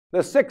The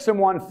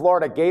 6-1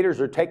 Florida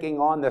Gators are taking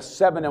on the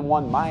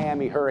 7-1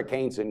 Miami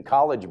Hurricanes in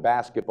college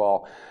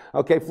basketball.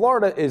 Okay,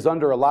 Florida is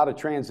under a lot of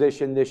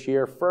transition this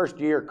year.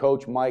 First-year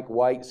coach Mike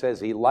White says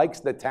he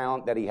likes the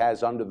talent that he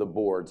has under the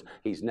boards.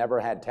 He's never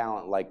had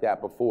talent like that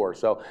before,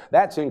 so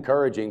that's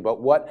encouraging. But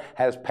what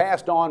has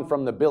passed on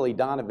from the Billy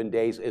Donovan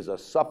days is a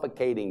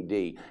suffocating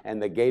D,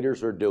 and the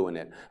Gators are doing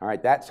it. All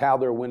right, that's how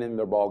they're winning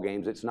their ball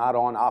games. It's not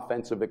on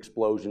offensive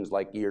explosions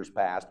like years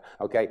past.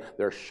 Okay,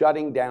 they're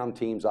shutting down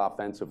teams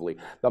offensively.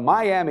 The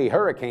Miami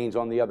Hurricanes,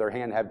 on the other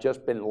hand, have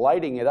just been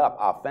lighting it up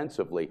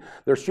offensively.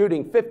 They're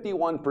shooting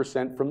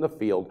 51% from the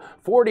field,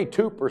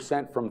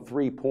 42% from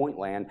three-point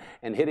land,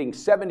 and hitting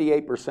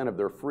 78% of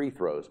their free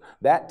throws.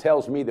 That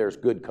tells me there's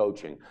good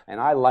coaching, and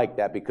I like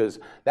that because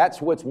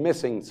that's what's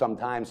missing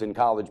sometimes in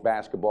college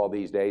basketball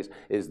these days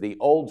is the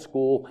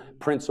old-school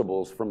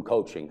principles from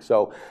coaching.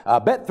 So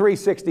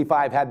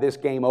Bet365 had this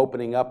game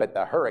opening up at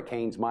the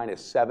Hurricanes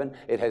 -7.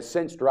 It has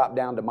since dropped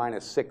down to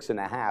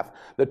 -6.5.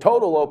 The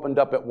total opened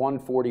up at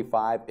 145.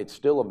 It's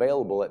still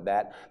available at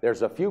that.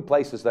 There's a few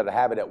places that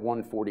have it at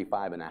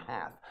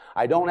 145.5.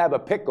 I don't have a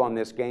pick on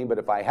this game, but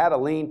if I had a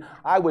lean,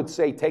 I would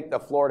say take the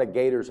Florida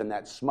Gators and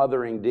that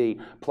smothering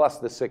D plus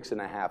the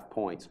 6.5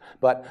 points.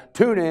 But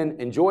tune in,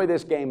 enjoy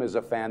this game as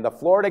a fan. The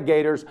Florida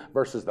Gators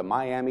versus the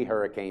Miami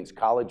Hurricanes,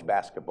 college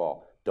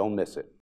basketball. Don't miss it.